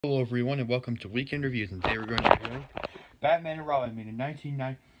Hello everyone and welcome to Weekend Reviews, and today we're going to be reviewing Batman and Robin made in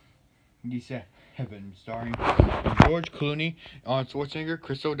 1997, starring George Clooney, Arnold Schwarzenegger,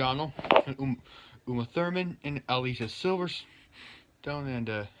 Chris O'Donnell, Uma Thurman, and Alicia Silverstone, and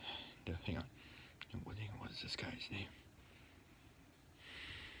hang on, what is this guy's name?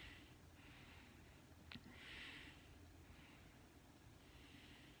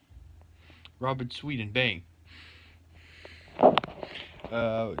 Robert Sweden, bang.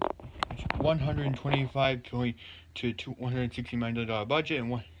 $125 to $160 million budget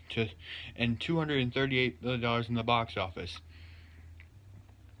and $238 million in the box office.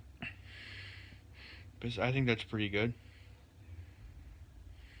 Because I think that's pretty good.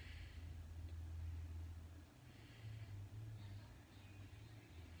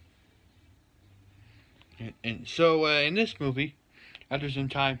 And so in this movie, after some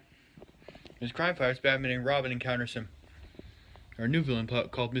time, as crime fighters, Batman and Robin encounter a new villain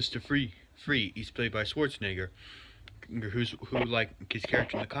called Mr. Free. He's played by Schwarzenegger, who like his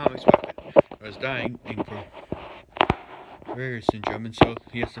character in the comics was dying from rare syndrome, and so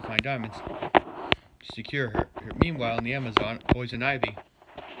he has to find diamonds to secure her. Meanwhile, in the Amazon, Poison Ivy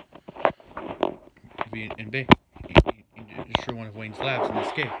destroy one of Wayne's labs and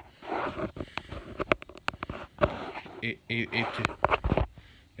escape. It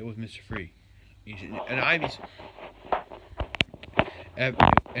was Mr. Free. And Ivy's. And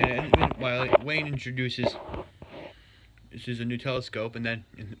while Wayne introduces a new telescope, and then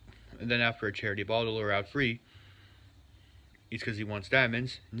after a charity ball to lure out Free, it's because he wants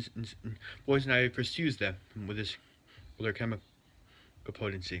diamonds. And Poison Ivy pursues them with their chemical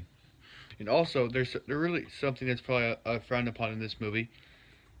potency. And also, there's really something that's probably frowned upon in this movie.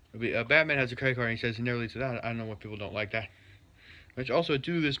 Batman has a credit card, and he says it never leads to that. I don't know why people don't like that. Which also,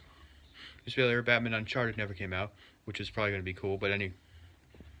 due to this failure, Batman Uncharted never came out, which is probably going to be cool. But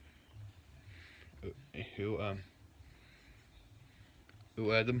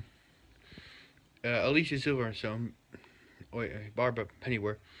Alicia Silverstone, Barbara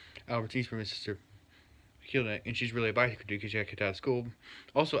Pennyworth, Albert's from his sister Hilda, and she's really a bicycle dude because she got kicked out of school.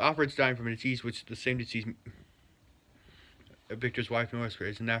 Also, Alfred's dying from a disease, which the same disease Victor's wife Norris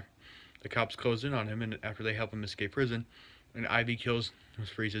is, and now the cops close in on him, and after they help him escape prison, and Ivy kills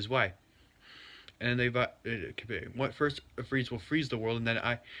Freeze's wife. And first Freeze will freeze the world, and then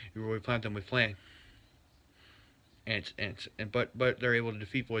will replant them with flame. But they're able to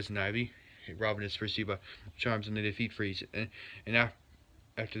defeat Poison Ivy. Robin is pursued by charms, and they defeat Freeze. And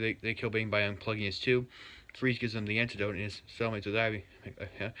after they kill Bane by unplugging his tube, Freeze gives them the antidote and is cellmates with Ivy.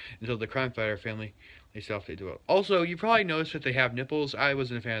 Until the crime fighter family they do it. Also, you probably noticed that they have nipples. I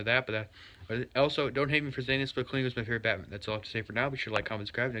wasn't a fan of that, but also don't hate me for saying this, but Clooney was my favorite Batman. That's all I have to say for now. Be sure to like, comment,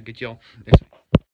 subscribe, and I'll get you all next week.